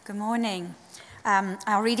Good morning.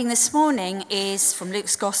 Our reading this morning is from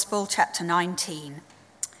Luke's Gospel, chapter 19,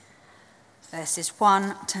 verses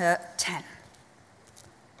 1 to 10.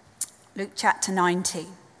 Luke chapter 19.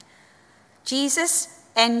 Jesus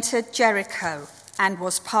entered Jericho and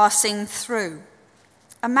was passing through.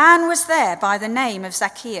 A man was there by the name of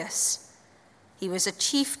Zacchaeus. He was a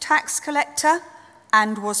chief tax collector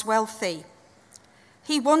and was wealthy.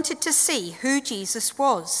 He wanted to see who Jesus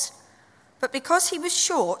was, but because he was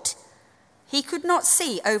short, he could not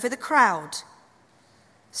see over the crowd.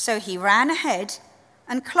 So he ran ahead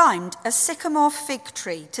and climbed a sycamore fig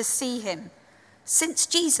tree to see him, since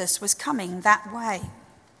Jesus was coming that way.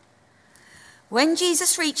 When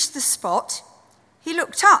Jesus reached the spot, he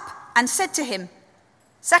looked up and said to him,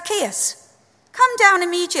 "Zacchaeus, come down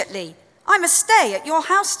immediately. I must stay at your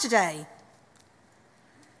house today."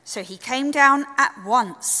 So he came down at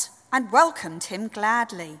once and welcomed him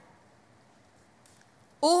gladly.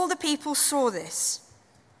 All the people saw this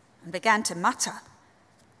and began to mutter,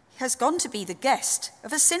 "He has gone to be the guest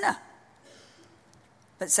of a sinner."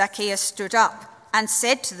 But Zacchaeus stood up and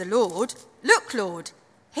said to the Lord, "Look, Lord,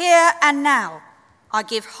 here and now I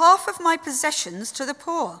give half of my possessions to the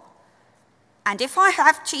poor. And if I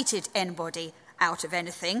have cheated anybody out of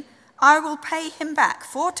anything, I will pay him back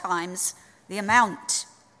 4 times the amount."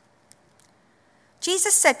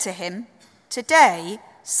 Jesus said to him, "Today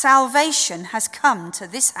salvation has come to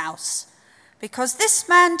this house, because this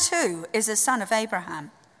man too is a son of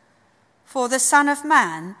Abraham. For the Son of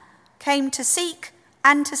Man came to seek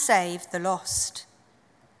and to save the lost."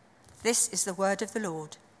 This is the word of the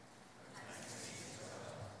Lord.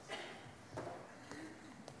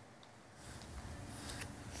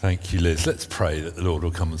 Thank you, Liz. Let's pray that the Lord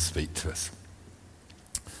will come and speak to us.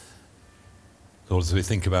 Lord, as we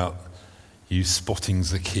think about you spotting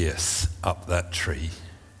Zacchaeus up that tree,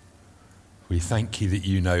 we thank you that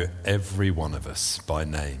you know every one of us by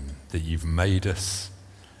name, that you've made us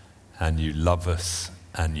and you love us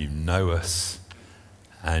and you know us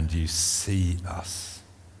and you see us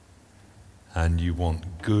and you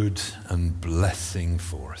want good and blessing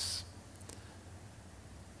for us.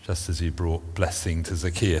 Just as you brought blessing to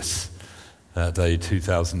Zacchaeus that day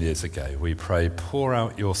 2,000 years ago, we pray, pour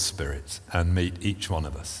out your Spirit and meet each one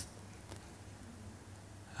of us.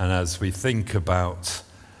 And as we think about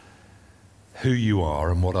who you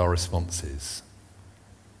are and what our response is,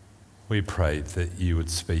 we pray that you would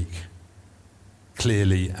speak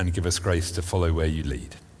clearly and give us grace to follow where you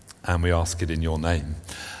lead. And we ask it in your name.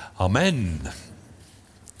 Amen.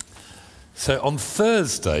 So on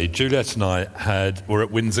Thursday, Juliet and I were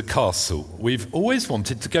at Windsor Castle. We've always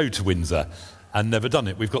wanted to go to Windsor and never done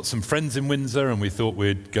it. We've got some friends in Windsor and we thought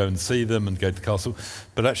we'd go and see them and go to the castle,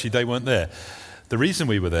 but actually they weren't there. The reason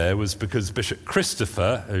we were there was because Bishop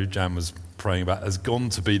Christopher, who Jan was praying about, has gone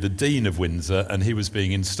to be the Dean of Windsor, and he was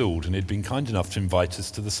being installed, and he'd been kind enough to invite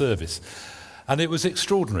us to the service. And it was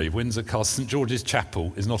extraordinary. Windsor Castle, St George's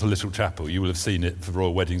Chapel is not a little chapel. You will have seen it for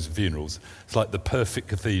royal weddings and funerals. It's like the perfect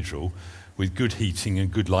cathedral with good heating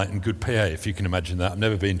and good light and good PA, if you can imagine that. I've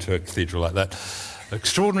never been to a cathedral like that.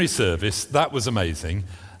 Extraordinary service. That was amazing.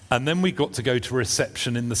 And then we got to go to a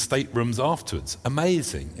reception in the staterooms afterwards.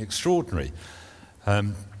 Amazing. Extraordinary.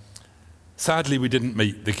 Sadly, we didn't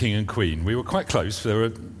meet the King and Queen. We were quite close. There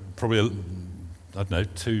were probably,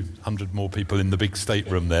 200 more people in the big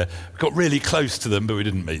stateroom there. We got really close to them, but we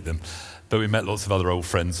didn't meet them. But we met lots of other old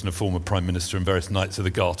friends and a former Prime Minister and various Knights of the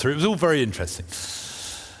Garter. It was all very interesting.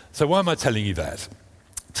 So why am I telling you that?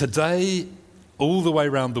 Today, all the way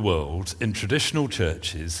around the world, in traditional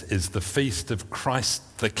churches, is the feast of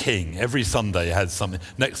Christ the King. Every Sunday has something.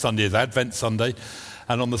 Next Sunday is Advent Sunday.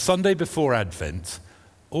 And on the Sunday before Advent,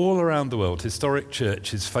 all around the world, historic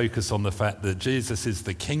churches focus on the fact that Jesus is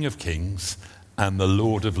the King of Kings and the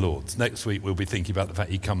Lord of Lords. Next week, we'll be thinking about the fact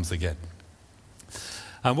he comes again.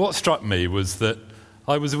 And what struck me was that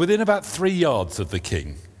I was within about 3 yards of the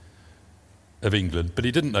King of England, but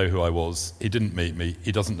he didn't know who I was. He didn't meet me.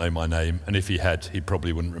 He doesn't know my name. And if he had, he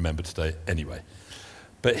probably wouldn't remember today anyway.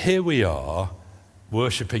 But here we are,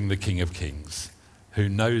 worshipping the King of Kings, who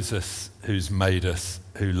knows us, who's made us,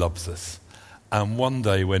 who loves us. And one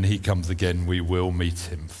day when he comes again, we will meet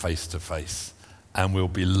him face to face and we'll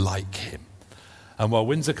be like him. And while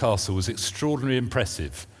Windsor Castle was extraordinarily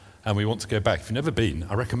impressive and we want to go back, if you've never been,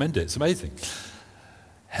 I recommend it. It's amazing.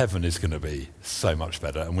 Heaven is going to be so much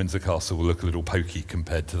better, and Windsor Castle will look a little pokey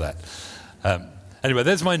compared to that. Anyway,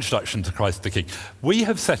 there's my introduction to Christ the King. We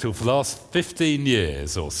have settled for the last 15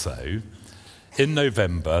 years or so in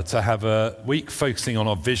November to have a week focusing on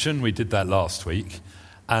our vision. We did that last week.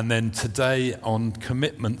 And then today on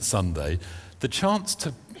Commitment Sunday, the chance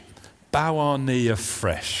to bow our knee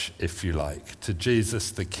afresh, if you like, to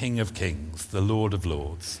Jesus, the King of Kings, the Lord of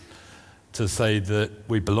Lords, to say that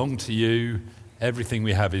we belong to you, everything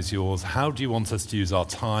we have is yours. How do you want us to use our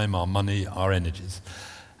time, our money, our energies?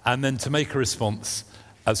 And then to make a response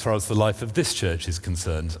as far as the life of this church is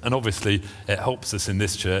concerned. And obviously, it helps us in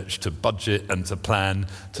this church to budget and to plan,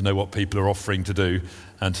 to know what people are offering to do,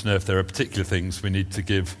 and to know if there are particular things we need to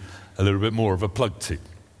give a little bit more of a plug to.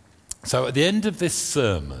 So at the end of this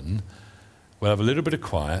sermon, we'll have a little bit of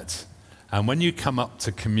quiet, and when you come up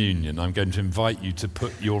to communion, I'm going to invite you to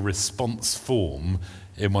put your response form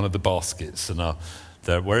in one of the baskets. And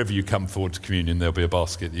wherever you come forward to communion, there'll be a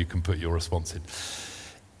basket that you can put your response in.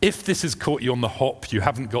 If this has caught you on the hop, you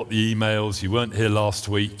haven't got the emails, you weren't here last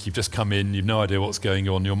week, you've just come in, you've no idea what's going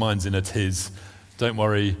on, your mind's in a tiz, don't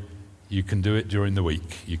worry, you can do it during the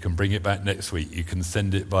week. You can bring it back next week. You can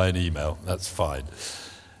send it by an email. That's fine.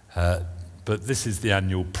 But this is the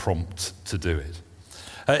annual prompt to do it.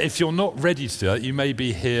 If you're not ready to do that, you may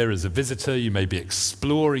be here as a visitor, you may be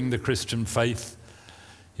exploring the Christian faith,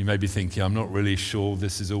 you may be thinking, I'm not really sure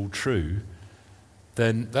this is all true,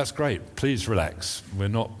 then that's great. Please relax. We're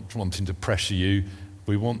not wanting to pressure you.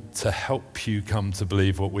 We want to help you come to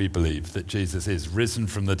believe what we believe, that Jesus is risen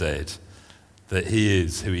from the dead, that he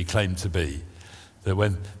is who he claimed to be, that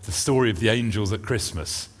when the story of the angels at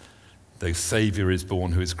Christmas, the Saviour is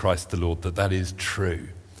born who is Christ the Lord, that is true.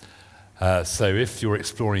 So if you're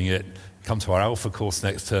exploring it, come to our Alpha course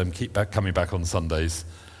next term, keep coming back on Sundays.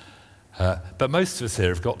 But most of us here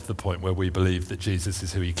have got to the point where we believe that Jesus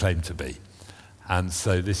is who he claimed to be. And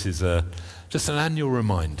so this is just an annual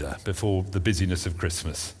reminder before the busyness of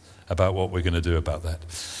Christmas about what we're going to do about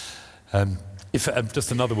that.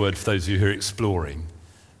 Just another word for those of you who are exploring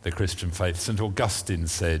the Christian faith. St. Augustine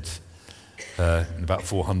said in about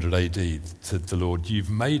 400 AD to the Lord, you've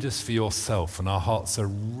made us for yourself and our hearts are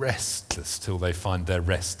restless till they find their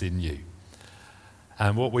rest in you.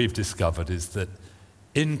 And what we've discovered is that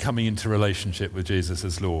in coming into relationship with Jesus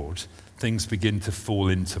as Lord, things begin to fall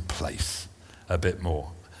into place a bit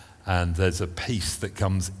more. And there's a peace that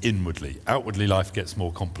comes inwardly. Outwardly, life gets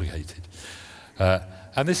more complicated.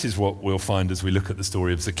 And this is what we'll find as we look at the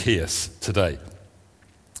story of Zacchaeus today.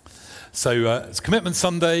 So it's Commitment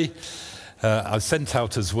Sunday. I sent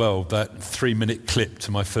out as well that 3-minute clip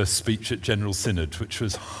to my first speech at General Synod, which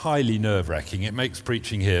was highly nerve-wracking. It makes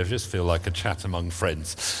preaching here just feel like a chat among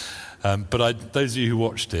friends. But those of you who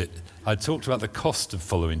watched it, I talked about the cost of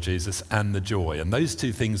following Jesus and the joy, and those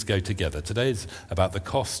two things go together. Today is about the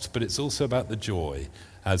cost, but it's also about the joy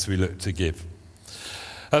as we look to give.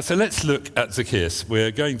 So let's look at Zacchaeus. We're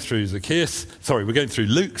going through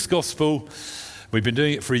Luke's Gospel. We've been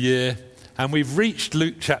doing it for a year, and we've reached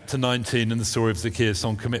Luke chapter 19 and the story of Zacchaeus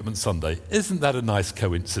on Commitment Sunday. Isn't that a nice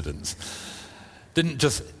coincidence?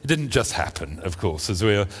 It didn't just happen, of course. As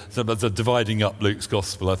we were dividing up Luke's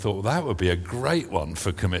Gospel, I thought, well, that would be a great one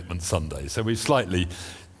for Commitment Sunday. So we've slightly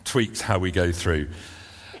tweaked how we go through.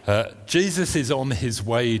 Jesus is on his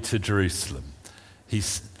way to Jerusalem. He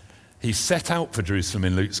set out for Jerusalem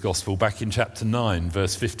in Luke's Gospel back in chapter 9,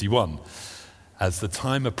 verse 51. As the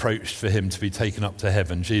time approached for him to be taken up to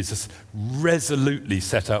heaven, Jesus resolutely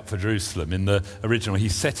set out for Jerusalem. In the original, he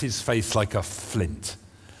set his face like a flint.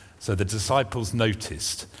 So the disciples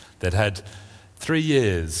noticed they'd had 3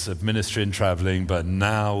 years of ministry and traveling, but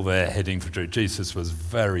now they're heading for Jerusalem. Jesus was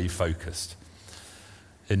very focused.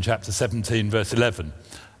 In chapter 17, verse 11,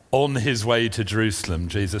 on his way to Jerusalem,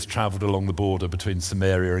 Jesus traveled along the border between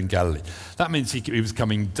Samaria and Galilee. That means he was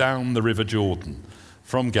coming down the river Jordan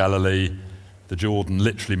from Galilee. The Jordan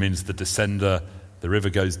literally means the descender. The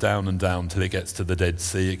river goes down and down till it gets to the Dead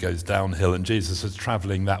Sea. It goes downhill, and Jesus was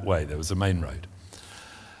traveling that way. There was a main road.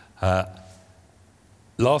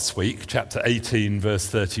 Last week, chapter 18, verse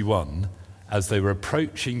 31, as they were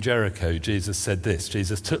approaching Jericho, Jesus said this.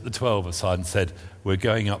 Jesus took the 12 aside and said, we're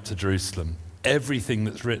going up to Jerusalem. Everything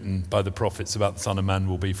that's written by the prophets about the Son of Man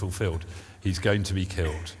will be fulfilled. He's going to be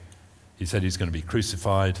killed. He said he's going to be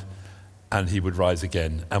crucified and he would rise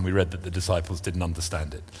again. And we read that the disciples didn't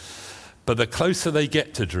understand it. But the closer they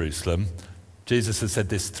get to Jerusalem, Jesus has said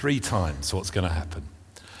this 3 times, what's going to happen.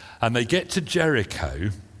 And they get to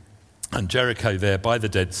Jericho, and Jericho there by the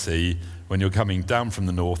Dead Sea, when you're coming down from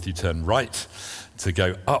the north, you turn right to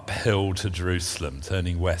go uphill to Jerusalem,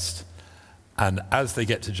 turning west. And as they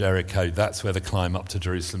get to Jericho, that's where the climb up to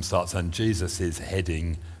Jerusalem starts, and Jesus is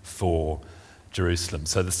heading for Jerusalem.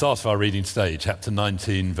 So the start of our reading today, chapter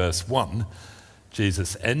 19, verse 1,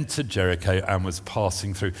 Jesus entered Jericho and was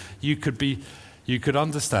passing through. You could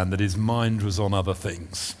understand that his mind was on other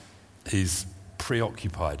things. He's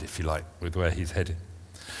preoccupied, if you like, with where he's heading.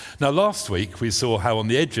 Now, last week we saw how on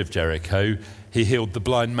the edge of Jericho he healed the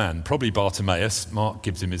blind man, probably Bartimaeus. Mark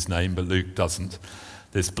gives him his name, but Luke doesn't.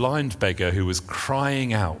 This blind beggar who was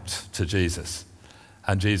crying out to Jesus.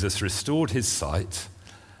 And Jesus restored his sight.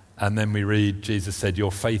 And then we read, Jesus said,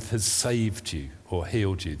 your faith has saved you or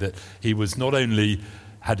healed you. That he was not only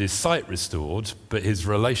had his sight restored, but his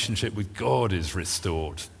relationship with God is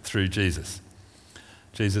restored through Jesus.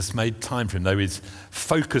 Jesus made time for him. Though he's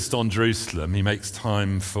focused on Jerusalem, he makes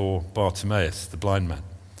time for Bartimaeus, the blind man.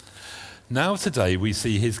 Now today we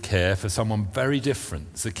see his care for someone very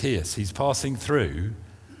different, Zacchaeus. He's passing through,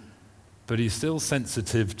 but he's still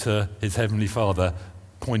sensitive to his heavenly Father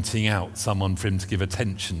pointing out someone for him to give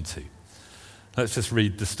attention to. Let's just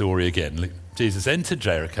read the story again. Jesus entered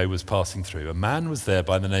Jericho, was passing through. A man was there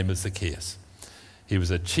by the name of Zacchaeus. He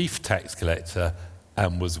was a chief tax collector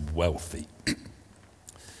and was wealthy.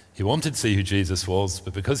 He wanted to see who Jesus was,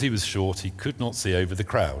 but because he was short, he could not see over the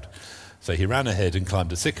crowd. So he ran ahead and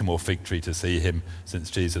climbed a sycamore fig tree to see him,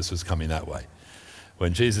 since Jesus was coming that way.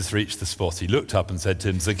 When Jesus reached the spot, he looked up and said to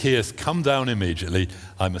him, Zacchaeus, come down immediately.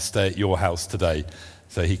 I must stay at your house today.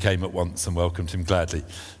 So he came at once and welcomed him gladly.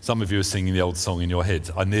 Some of you are singing the old song in your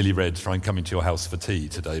head. I nearly read, try and come into your house for tea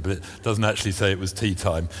today, but it doesn't actually say it was tea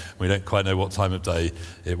time. We don't quite know what time of day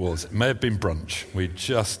it was. It may have been brunch. We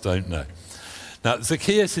just don't know. Now,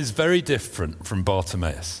 Zacchaeus is very different from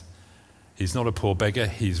Bartimaeus. He's not a poor beggar,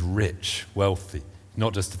 he's rich, wealthy.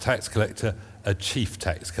 Not just a tax collector, a chief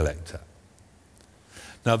tax collector.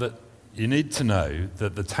 Now, that you need to know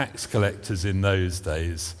that the tax collectors in those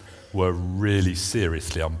days were really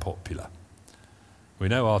seriously unpopular. We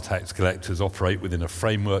know our tax collectors operate within a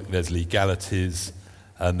framework, there's legalities,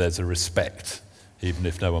 and there's a respect, even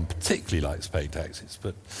if no one particularly likes paying taxes.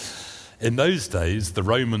 But in those days, the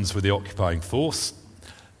Romans were the occupying force.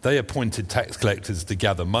 They appointed tax collectors to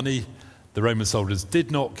gather money. The Roman soldiers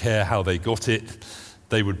did not care how they got it.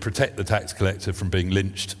 They would protect the tax collector from being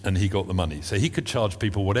lynched, and he got the money. So he could charge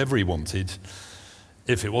people whatever he wanted.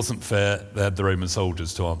 If it wasn't fair, they had the Roman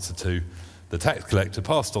soldiers to answer to. The tax collector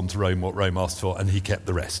passed on to Rome what Rome asked for, and he kept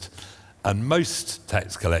the rest. And most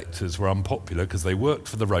tax collectors were unpopular because they worked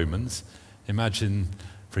for the Romans. Imagine,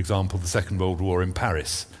 for example, the Second World War in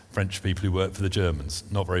Paris. French people who worked for the Germans,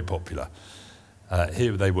 not very popular.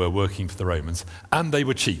 Here they were working for the Romans, and they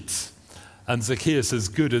were cheats. And Zacchaeus, as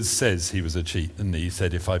good as says he was a cheat, and he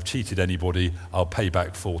said, if I've cheated anybody, I'll pay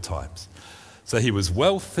back 4 times. So he was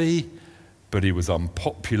wealthy, but he was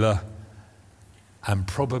unpopular and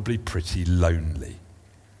probably pretty lonely.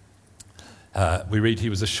 We read he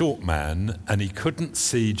was a short man and he couldn't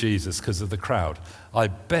see Jesus because of the crowd. I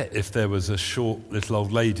bet if there was a short little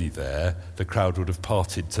old lady there, the crowd would have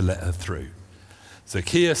parted to let her through.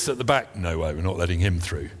 Zacchaeus at the back, no way, we're not letting him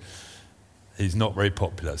through. He's not very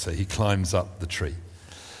popular, so he climbs up the tree.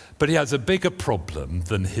 But he has a bigger problem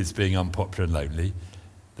than his being unpopular and lonely.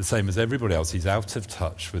 The same as everybody else, he's out of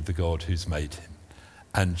touch with the God who's made him.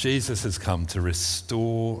 And Jesus has come to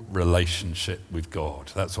restore relationship with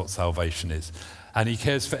God. That's what salvation is. And he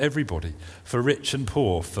cares for everybody, for rich and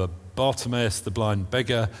poor, for Bartimaeus the blind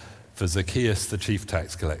beggar, for Zacchaeus the chief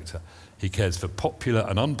tax collector. He cares for popular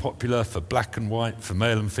and unpopular, for black and white, for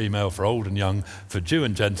male and female, for old and young, for Jew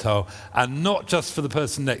and Gentile, and not just for the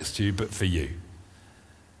person next to you, but for you.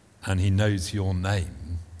 And he knows your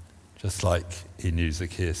name, just like he knew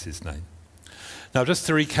Zacchaeus' name. Now, just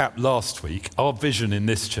to recap last week, our vision in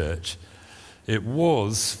this church, it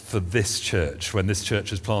was for this church. When this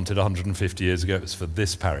church was planted 150 years ago, it was for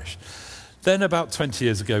this parish. Then about 20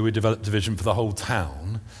 years ago, we developed a vision for the whole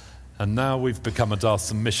town. And now we've become a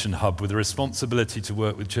Darson mission hub with a responsibility to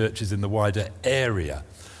work with churches in the wider area.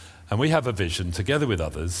 And we have a vision, together with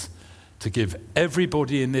others, to give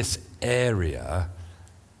everybody in this area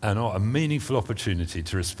a meaningful opportunity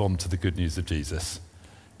to respond to the good news of Jesus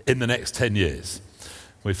in the next 10 years.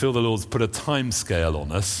 We feel the Lord's put a time scale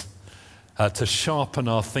on us to sharpen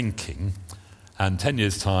our thinking. And 10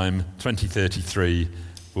 years' time, 2033,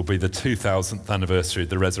 will be the 2000th anniversary of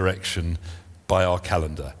the resurrection by our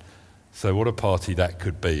calendar. So what a party that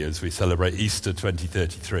could be as we celebrate Easter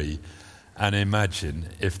 2033. And imagine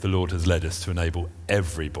if the Lord has led us to enable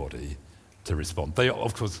everybody to respond.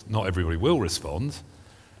 Of course, not everybody will respond.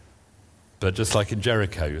 But just like in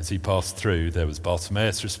Jericho, as he passed through, there was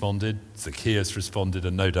Bartimaeus responded, Zacchaeus responded,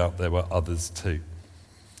 and no doubt there were others too.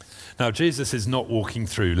 Now, Jesus is not walking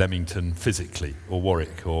through Leamington physically, or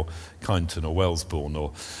Warwick, or Kyneton, or Wellesbourne,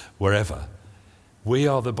 or wherever. We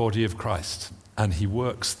are the body of Christ, and he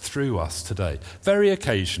works through us today. Very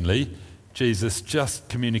occasionally, Jesus just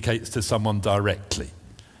communicates to someone directly.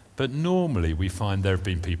 But normally we find there have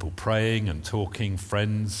been people praying and talking,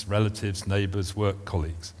 friends, relatives, neighbours, work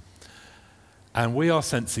colleagues. And we are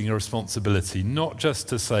sensing a responsibility not just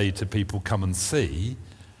to say to people, come and see,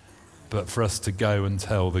 but for us to go and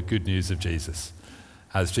tell the good news of Jesus.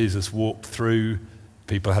 As Jesus walked through,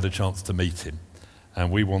 people had a chance to meet him.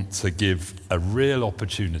 And we want to give a real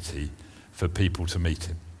opportunity for people to meet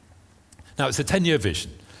him. Now, it's a 10-year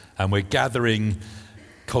vision, and we're gathering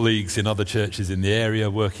colleagues in other churches in the area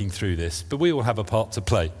working through this, but we all have a part to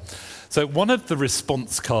play. So one of the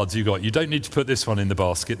response cards you got, you don't need to put this one in the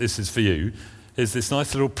basket, this is for you, is this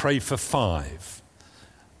nice little pray for 5.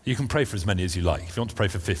 You can pray for as many as you like. If you want to pray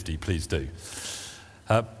for 50, please do.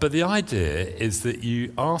 But the idea is that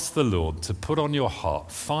you ask the Lord to put on your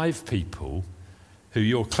heart 5 people who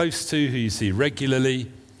you're close to, who you see regularly,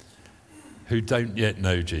 who don't yet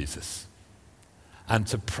know Jesus. And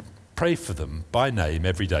to pray for them by name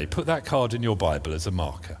every day. Put that card in your Bible as a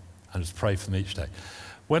marker and just pray for them each day.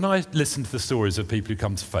 When I listen to the stories of people who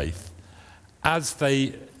come to faith, as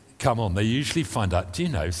they come on, they usually find out, do you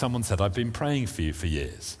know, someone said, I've been praying for you for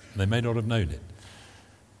years. And they may not have known it.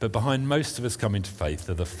 But behind most of us coming to faith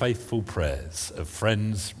are the faithful prayers of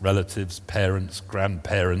friends, relatives, parents,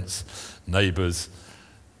 grandparents, neighbours,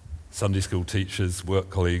 Sunday school teachers, work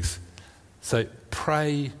colleagues. So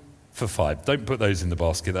pray for 5. Don't put those in the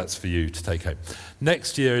basket, that's for you to take home.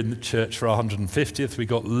 Next year in the church for our 150th, we've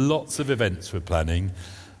got lots of events we're planning,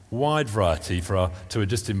 wide variety to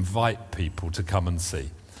just invite people to come and see.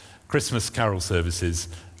 Christmas carol services,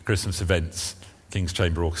 Christmas events, King's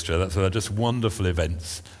Chamber Orchestra, that's just wonderful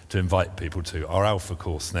events to invite people to. Our Alpha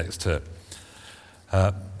course next term.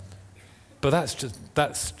 But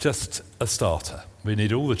that's just a starter. We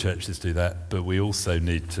need all the churches to do that, but we also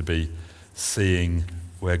need to be seeing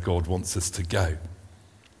where God wants us to go.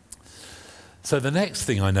 So the next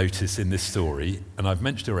thing I notice in this story, and I've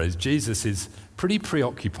mentioned it already, is Jesus is pretty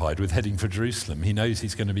preoccupied with heading for Jerusalem. He knows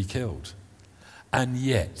he's going to be killed. And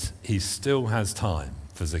yet, he still has time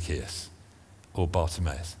for Zacchaeus or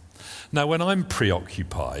Bartimaeus. Now, when I'm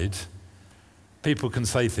preoccupied, people can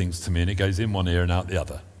say things to me and it goes in one ear and out the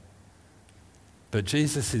other. But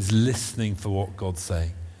Jesus is listening for what God's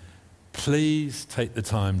saying. Please take the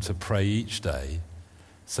time to pray each day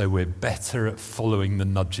so we're better at following the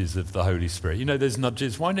nudges of the Holy Spirit. You know, there's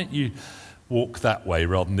nudges. Why don't you walk that way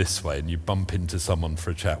rather than this way and you bump into someone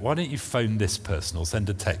for a chat? Why don't you phone this person or send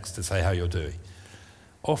a text to say how you're doing?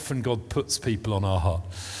 Often God puts people on our heart.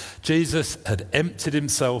 Jesus had emptied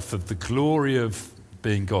himself of the glory of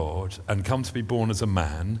being God and come to be born as a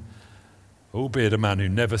man, albeit a man who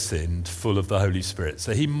never sinned, full of the Holy Spirit.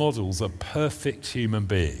 So he models a perfect human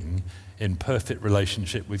being in perfect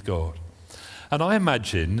relationship with God. And I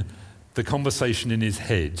imagine the conversation in his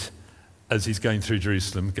head as he's going through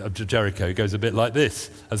Jericho goes a bit like this.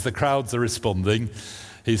 As the crowds are responding,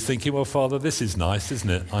 he's thinking, well, Father, this is nice, isn't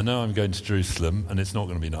it? I know I'm going to Jerusalem and it's not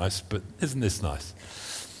going to be nice, but isn't this nice?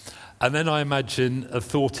 And then I imagine a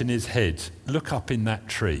thought in his head, look up in that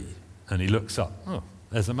tree. And he looks up, oh,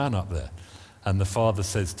 there's a man up there. And the Father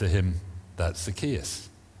says to him, that's Zacchaeus.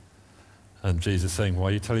 And Jesus saying, why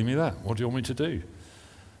are you telling me that? What do you want me to do?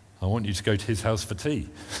 I want you to go to his house for tea.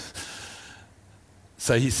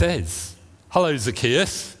 So he says, hello,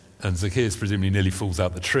 Zacchaeus. And Zacchaeus presumably nearly falls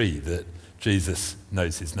out the tree that Jesus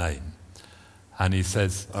knows his name. And he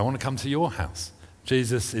says, I want to come to your house.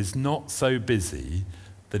 Jesus is not so busy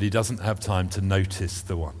that he doesn't have time to notice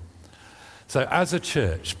the one. So as a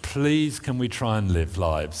church, please can we try and live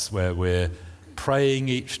lives where we're praying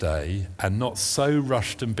each day and not so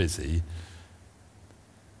rushed and busy.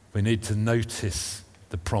 We need to notice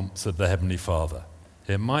the prompts of the Heavenly Father.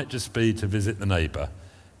 It might just be to visit the neighbour.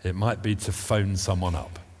 It might be to phone someone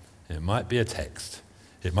up. It might be a text.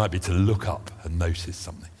 It might be to look up and notice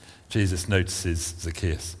something. Jesus notices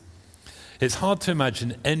Zacchaeus. It's hard to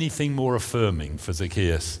imagine anything more affirming for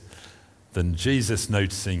Zacchaeus than Jesus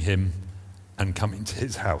noticing him and coming to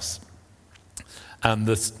his house. And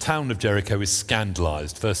the town of Jericho is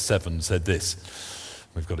scandalized. Verse 7 said this.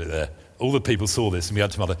 We've got it there. All the people saw this and began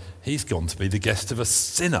to mutter, he's gone to be the guest of a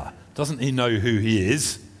sinner. Doesn't he know who he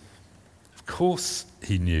is? Of course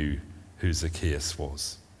he knew who Zacchaeus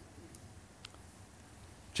was.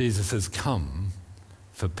 Jesus has come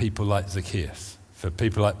for people like Zacchaeus, for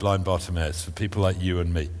people like blind Bartimaeus, for people like you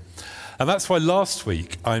and me. And that's why last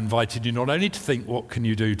week I invited you not only to think what can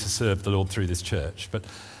you do to serve the Lord through this church, but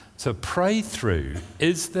to pray through,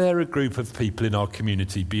 is there a group of people in our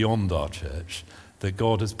community beyond our church that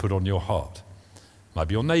God has put on your heart? Might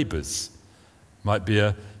be your neighbours. Might be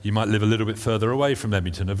you might live a little bit further away from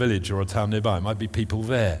Edmonton, a village or a town nearby. It might be people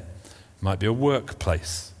there. It might be a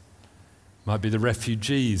workplace. Might be the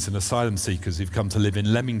refugees and asylum seekers who've come to live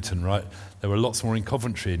in Leamington, right? There were lots more in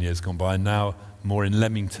Coventry in years gone by, and now more in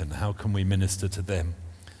Leamington. How can we minister to them?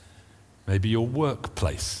 Maybe your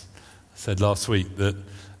workplace. I said last week that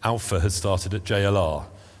Alpha has started at JLR,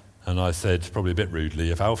 and I said, probably a bit rudely,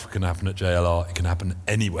 if Alpha can happen at JLR, it can happen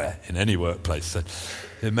anywhere, in any workplace. So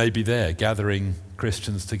it may be there, gathering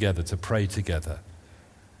Christians together to pray together.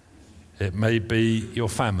 It may be your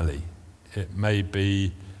family. It may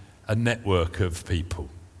be a network of people,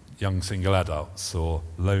 young single adults or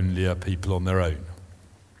lonelier people on their own.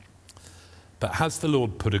 But has the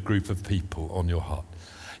Lord put a group of people on your heart?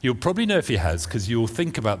 You'll probably know if he has, because you'll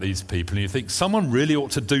think about these people and you think, someone really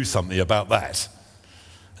ought to do something about that.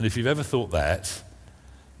 And if you've ever thought that,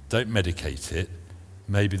 don't medicate it.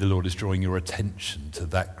 Maybe the Lord is drawing your attention to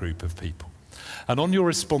that group of people. And on your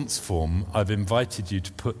response form, I've invited you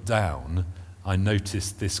to put down, I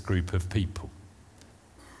noticed this group of people.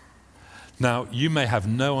 Now, you may have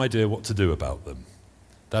no idea what to do about them.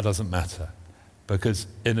 That doesn't matter. Because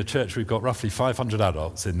in a church, we've got roughly 500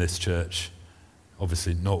 adults in this church,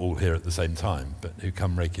 obviously not all here at the same time, but who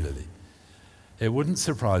come regularly. It wouldn't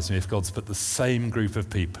surprise me if God's put the same group of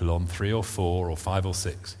people on 3 or 4 or 5 or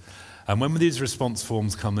 6. And when these response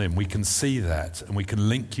forms come in, we can see that and we can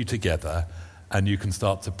link you together and you can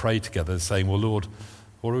start to pray together saying, well, Lord,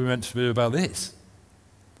 what are we meant to do about this?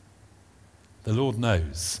 The Lord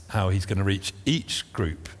knows how he's going to reach each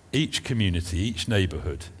group, each community, each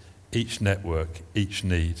neighbourhood, each network, each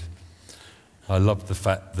need. I love the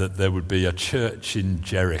fact that there would be a church in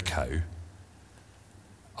Jericho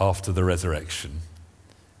after the resurrection.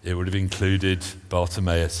 It would have included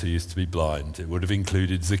Bartimaeus, who used to be blind. It would have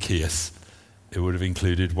included Zacchaeus. It would have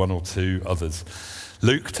included 1 or 2 others.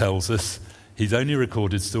 Luke tells us he's only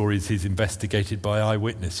recorded stories he's investigated by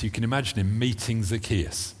eyewitness. You can imagine him meeting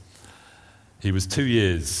Zacchaeus. He was 2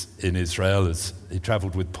 years in Israel as he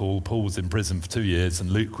travelled with Paul. Paul was in prison for 2 years and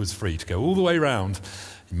Luke was free to go all the way around.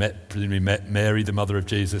 He presumably met Mary, the mother of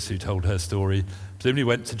Jesus, who told her story. Presumably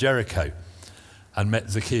went to Jericho and met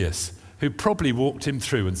Zacchaeus, who probably walked him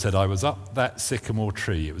through and said, I was up that sycamore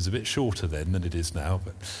tree. It was a bit shorter then than it is now,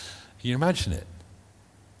 but can you imagine it?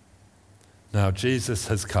 Now, Jesus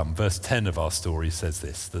has come. Verse 10 of our story says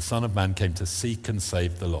this, the Son of Man came to seek and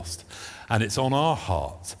save the lost. And it's on our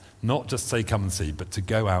heart, not just say come and see, but to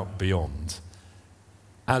go out beyond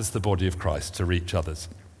as the body of Christ to reach others.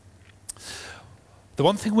 The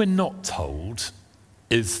one thing we're not told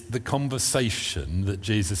is the conversation that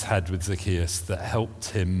Jesus had with Zacchaeus that helped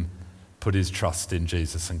him put his trust in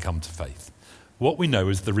Jesus and come to faith. What we know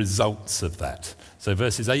is the results of that. So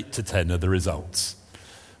verses 8 to 10 are the results.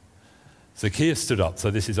 Zacchaeus stood up,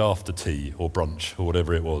 so this is after tea or brunch or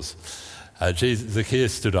whatever it was.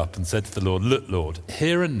 Zacchaeus stood up and said to the Lord, look, Lord,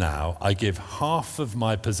 here and now I give half of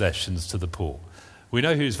my possessions to the poor. We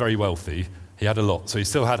know he was very wealthy. He had a lot, so he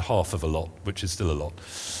still had half of a lot, which is still a lot.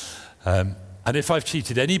 And if I've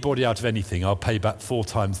cheated anybody out of anything, I'll pay back 4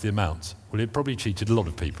 times the amount. Well, he'd probably cheated a lot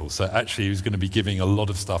of people, so actually he was going to be giving a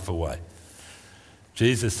lot of stuff away.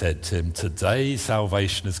 Jesus said to him, today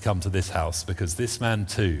salvation has come to this house because this man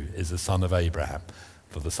too is a son of Abraham,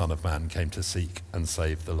 for the Son of Man came to seek and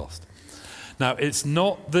save the lost. Now, it's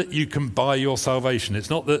not that you can buy your salvation.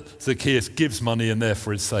 It's not that Zacchaeus gives money and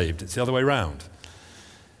therefore is saved. It's the other way around.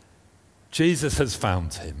 Jesus has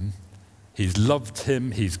found him. He's loved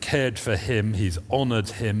him. He's cared for him. He's honoured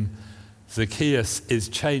him. Zacchaeus is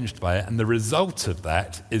changed by it, and the result of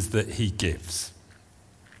that is that he gives.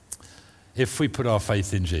 If we put our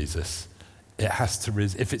faith in Jesus, it has to,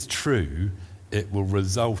 if it's true, it will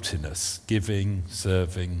result in us giving,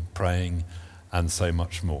 serving, praying, and so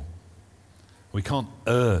much more. We can't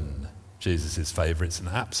earn Jesus' favour. It's an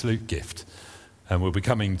absolute gift. And we'll be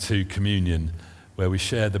coming to communion where we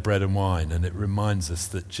share the bread and wine, and it reminds us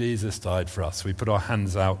that Jesus died for us. We put our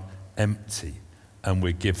hands out empty and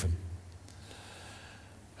we're given.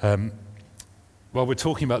 While we're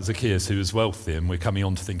talking about Zacchaeus, who was wealthy, and we're coming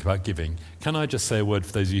on to think about giving, can I just say a word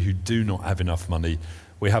for those of you who do not have enough money?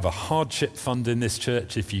 We have a hardship fund in this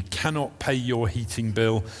church. If you cannot pay your heating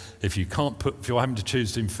bill, if you're having to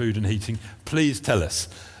choose between food and heating, please tell us.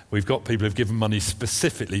 We've got people who've given money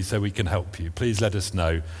specifically so we can help you. Please let us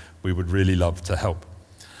know. We would really love to help.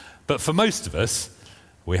 But for most of us,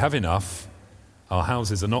 we have enough. Our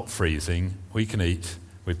houses are not freezing. We can eat.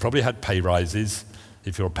 We've probably had pay rises.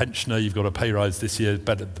 If you're a pensioner, you've got a pay rise this year,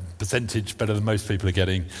 percentage better than most people are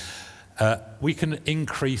getting. We can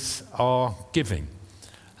increase our giving.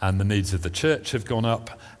 And the needs of the church have gone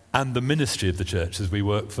up, and the ministry of the church as we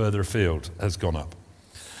work further afield has gone up.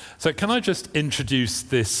 So can I just introduce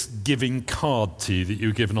this giving card to you that you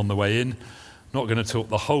were given on the way in? Not going to talk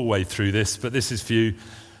the whole way through this, but this is for you.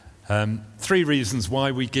 3 reasons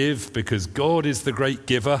why we give: because God is the great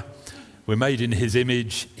giver. We're made in his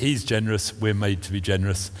image. He's generous. We're made to be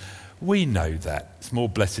generous. We know that. It's more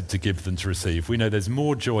blessed to give than to receive. We know there's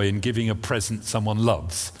more joy in giving a present someone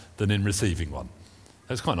loves than in receiving one.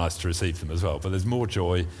 It's quite nice to receive them as well, but there's more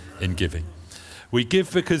joy in giving. We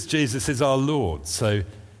give because Jesus is our Lord. So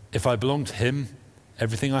if I belong to him,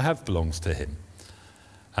 everything I have belongs to him.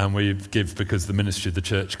 And we give because the ministry of the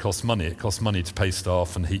church costs money. It costs money to pay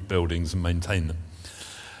staff and heat buildings and maintain them.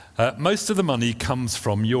 Most of the money comes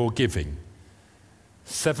from your giving.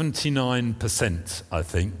 79%, I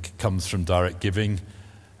think, comes from direct giving,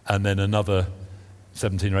 and then another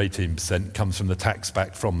 17 or 18% comes from the tax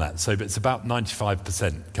back from that. So it's about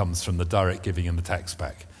 95% comes from the direct giving and the tax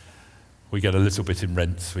back. We get a little bit in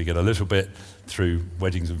rents, we get a little bit through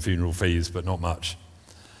weddings and funeral fees, but not much.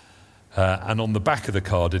 And on the back of the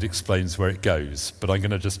card, it explains where it goes. But I'm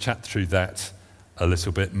going to just chat through that a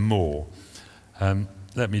little bit more.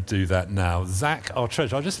 Let me do that now. Zach, our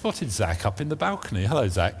treasurer. I just spotted Zach up in the balcony. Hello,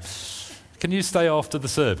 Zach. Can you stay after the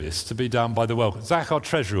service to be down by the welcome? Zach, our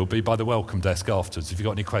treasurer, will be by the welcome desk afterwards if you've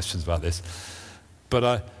got any questions about this. But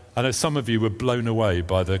I know some of you were blown away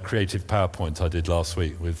by the creative PowerPoint I did last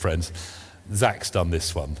week with friends. Zach's done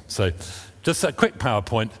this one. So just a quick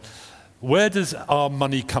PowerPoint. Where does our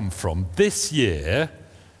money come from? This year,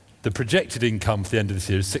 the projected income for the end of this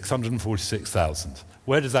year is 646,000.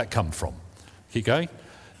 Where does that come from? Keep going.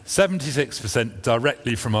 76%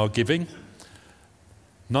 directly from our giving,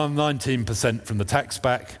 19% from the tax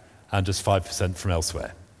back, and just 5% from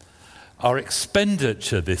elsewhere. Our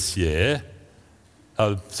expenditure this year,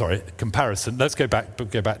 comparison, let's go back to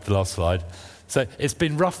the last slide. So it's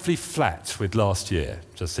been roughly flat with last year.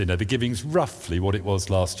 Just so you know, the giving's roughly what it was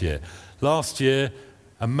last year. Last year,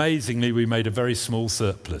 amazingly, we made a very small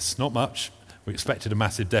surplus. Not much. We expected a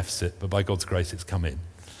massive deficit, but by God's grace, it's come in.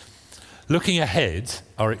 Looking ahead,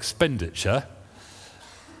 our expenditure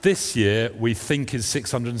this year we think is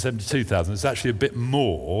 672,000. It's actually a bit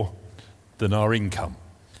more than our income.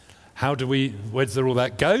 Where does all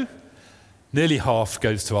that go? Nearly half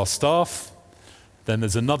goes to our staff. Then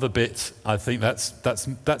there's another bit, I think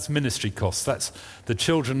that's ministry costs. That's the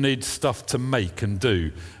children need stuff to make and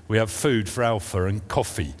do. We have food for Alpha and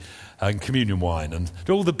coffee and communion wine and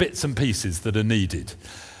all the bits and pieces that are needed.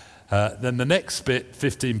 Then the next bit,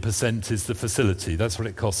 15%, is the facility. That's what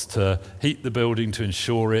it costs to heat the building, to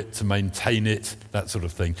insure it, to maintain it, that sort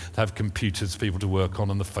of thing. To have computers for people to work on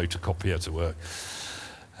and the photocopier to work.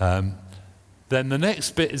 Then the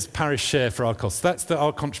next bit is parish share for our costs. That's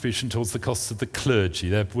our contribution towards the costs of the clergy.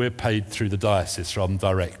 We're paid through the diocese rather than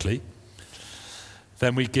directly.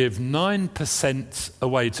 Then we give 9%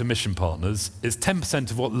 away to mission partners. It's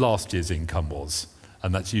 10% of what last year's income was.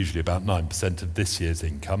 And that's usually about 9% of this year's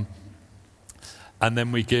income. And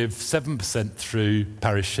then we give 7% through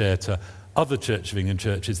parish share to other Church of England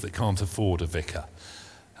churches that can't afford a vicar.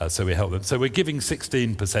 So we help them. So we're giving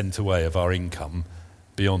 16% away of our income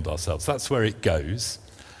beyond ourselves. That's where it goes.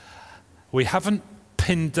 We haven't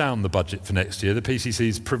pinned down the budget for next year. The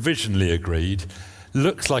PCC's provisionally agreed.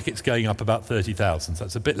 Looks like it's going up about 30,000. So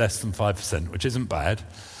that's a bit less than 5%, which isn't bad.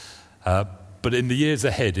 But in the years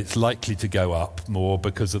ahead, it's likely to go up more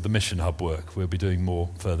because of the mission hub work. We'll be doing more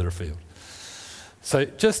further afield. So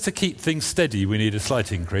just to keep things steady, we need a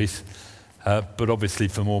slight increase. But obviously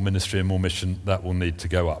for more ministry and more mission, that will need to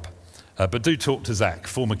go up. But do talk to Zach,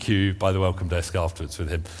 former Q, by the welcome desk afterwards with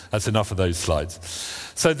him. That's enough of those slides.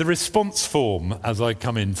 So the response form, as I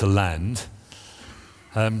come in to land,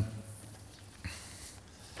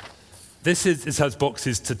 this has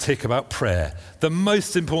boxes to tick about prayer. The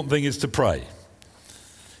most important thing is to pray.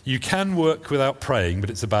 You can work without praying, but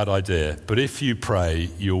it's a bad idea. But if you pray,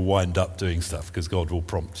 you'll wind up doing stuff because God will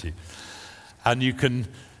prompt you. And you can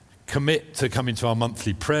commit to coming to our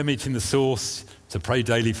monthly prayer meeting, The Source, to pray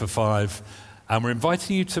daily for 5. And we're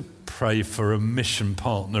inviting you to pray for a mission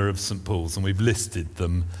partner of St. Paul's, and we've listed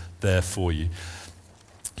them there for you.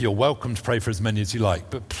 You're welcome to pray for as many as you like,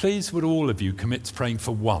 but please would all of you commit to praying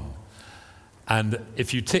for one. And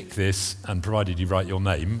if you tick this, and provided you write your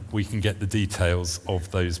name, we can get the details of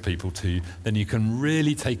those people to you. Then you can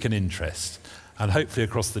really take an interest. And hopefully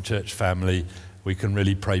across the church family, we can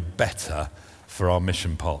really pray better for our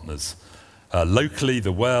mission partners. Locally,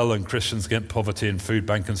 the Well and Christians Against Poverty and Food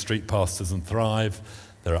Bank and Street Pastors and Thrive.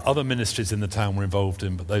 There are other ministries in the town we're involved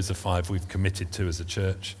in, but those are 5 we've committed to as a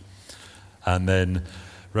church. And then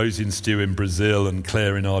Rosie and Stu in Brazil, and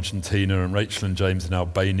Claire in Argentina, and Rachel and James in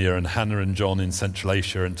Albania, and Hannah and John in Central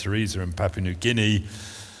Asia, and Teresa in Papua New Guinea,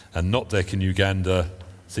 and Notdek in Uganda,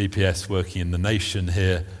 CPS working in the nation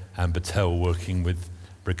here, and Battelle working with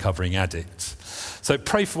recovering addicts. So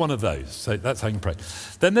pray for one of those. So that's how you can pray.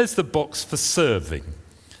 Then there's the box for serving.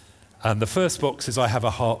 And the first box is I have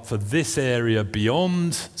a heart for this area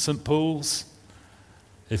beyond St. Paul's.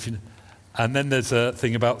 And then there's a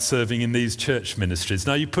thing about serving in these church ministries.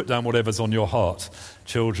 Now you put down whatever's on your heart.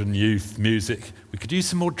 Children, youth, music. We could use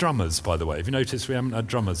some more drummers, by the way. Have you noticed we haven't had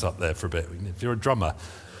drummers up there for a bit? If you're a drummer,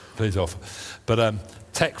 please offer. But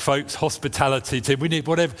tech folks, hospitality team, we need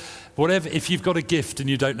whatever. If you've got a gift and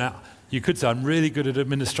you don't know, you could say, I'm really good at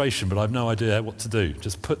administration, but I've no idea what to do.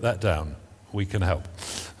 Just put that down. We can help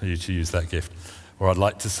you to use that gift. Or I'd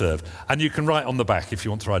like to serve. And you can write on the back if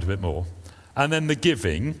you want to write a bit more. And then the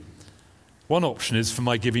giving. One option is for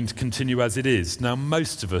my giving to continue as it is. Now,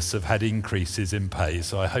 most of us have had increases in pay,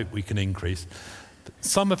 so I hope we can increase.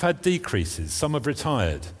 Some have had decreases. Some have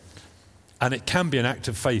retired. And it can be an act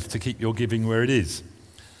of faith to keep your giving where it is.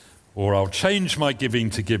 Or I'll change my giving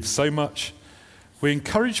to give so much. We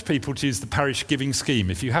encourage people to use the parish giving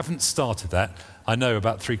scheme. If you haven't started that, I know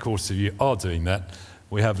about 3/4 of you are doing that.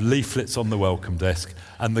 We have leaflets on the welcome desk.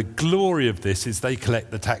 And the glory of this is they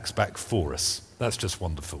collect the tax back for us. That's just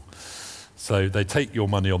wonderful. So they take your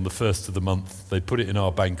money on the 1st of the month, they put it in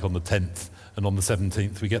our bank on the 10th, and on the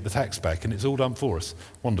 17th we get the tax back, and it's all done for us.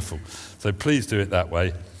 Wonderful. So please do it that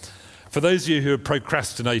way. For those of you who are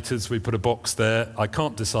procrastinators, we put a box there. I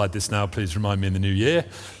can't decide this now, please remind me in the new year.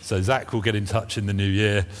 So Zach will get in touch in the new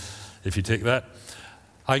year if you tick that.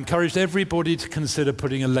 I encouraged everybody to consider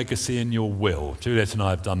putting a legacy in your will. Juliet and I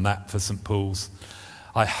have done that for St. Paul's.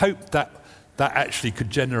 I hope that actually could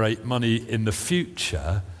generate money in the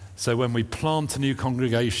future. So when we plant a new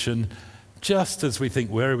congregation, just as we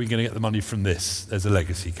think, where are we going to get the money from this? There's a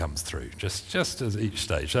legacy comes through, just as each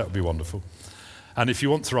stage. That would be wonderful. And if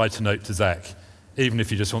you want to write a note to Zach, even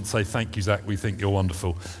if you just want to say, thank you, Zach, we think you're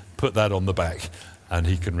wonderful, put that on the back and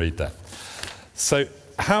he can read that. So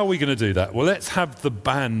how are we going to do that? Well, let's have the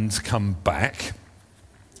band come back.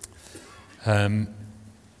 In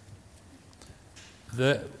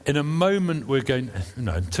a moment, in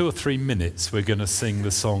 2 or 3 minutes, we're going to sing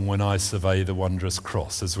the song When I Survey the Wondrous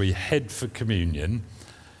Cross as we head for communion.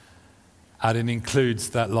 And it includes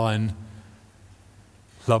that line,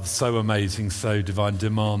 love so amazing, so divine,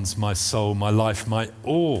 demands my soul, my life, my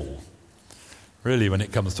all. Really, when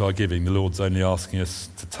it comes to our giving, the Lord's only asking us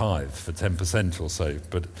to tithe for 10% or so,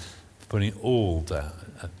 but putting it all down.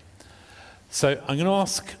 So I'm going to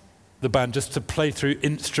ask the band just to play through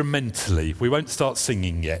instrumentally. We won't start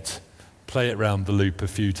singing yet. Play it round the loop a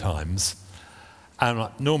few times. And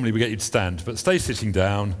normally we get you to stand, but stay sitting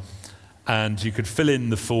down, and you could fill in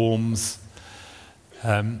the forms.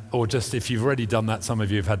 Or just if you've already done that, some of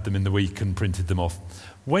you have had them in the week and printed them off.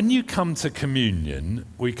 When you come to communion,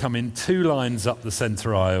 we come in 2 lines up the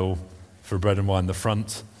centre aisle for bread and wine, the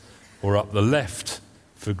front, or up the left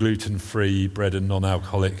for gluten-free bread and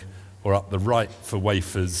non-alcoholic, or up the right for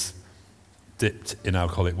wafers dipped in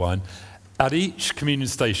alcoholic wine. At each communion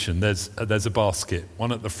station, there's a basket,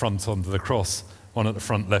 one at the front under the cross, one at the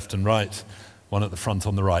front left and right, one at the front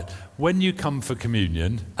on the right. When you come for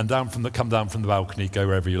communion and come down from the balcony, go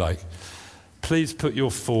wherever you like, please put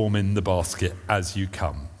your form in the basket as you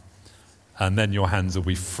come. And then your hands will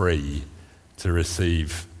be free to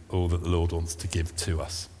receive all that the Lord wants to give to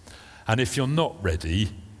us. And if you're not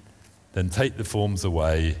ready, then take the forms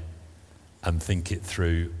away and think it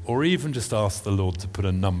through, or even just ask the Lord to put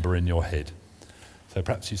a number in your head. So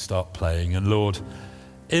perhaps you start playing. And Lord,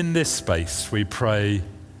 in this space, we pray,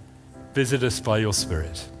 visit us by your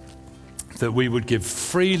Spirit, that we would give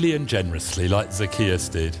freely and generously like Zacchaeus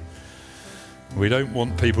did. We don't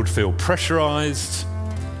want people to feel pressurized.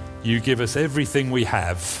 You give us everything we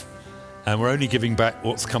have, and we're only giving back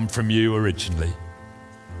what's come from you originally.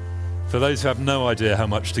 For those who have no idea how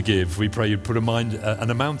much to give, we pray you'd put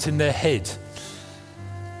an amount in their head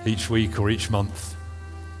each week or each month.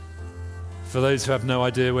 For those who have no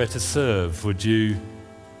idea where to serve, would you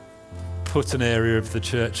put an area of the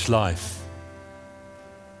church life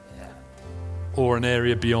or an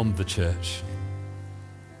area beyond the church?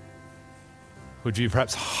 Would you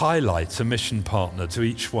perhaps highlight a mission partner to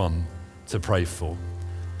each one to pray for?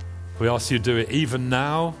 We ask you to do it even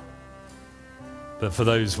now, but for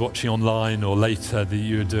those watching online or later, that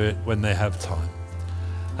you would do it when they have time.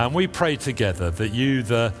 And we pray together that you,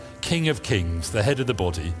 the King of Kings, the head of the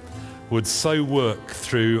body, would so work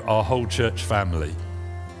through our whole church family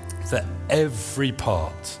that every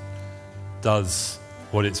part does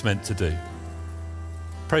what it's meant to do.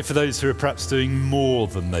 Pray for those who are perhaps doing more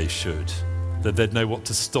than they should, that they'd know what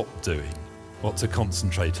to stop doing, what to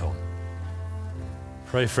concentrate on.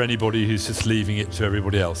 Pray for anybody who's just leaving it to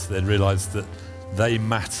everybody else, they'd realise that They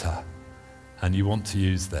matter, and you want to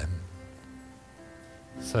use them.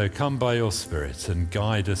 So come by your Spirit and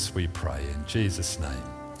guide us, we pray, in Jesus' name.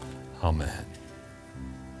 Amen.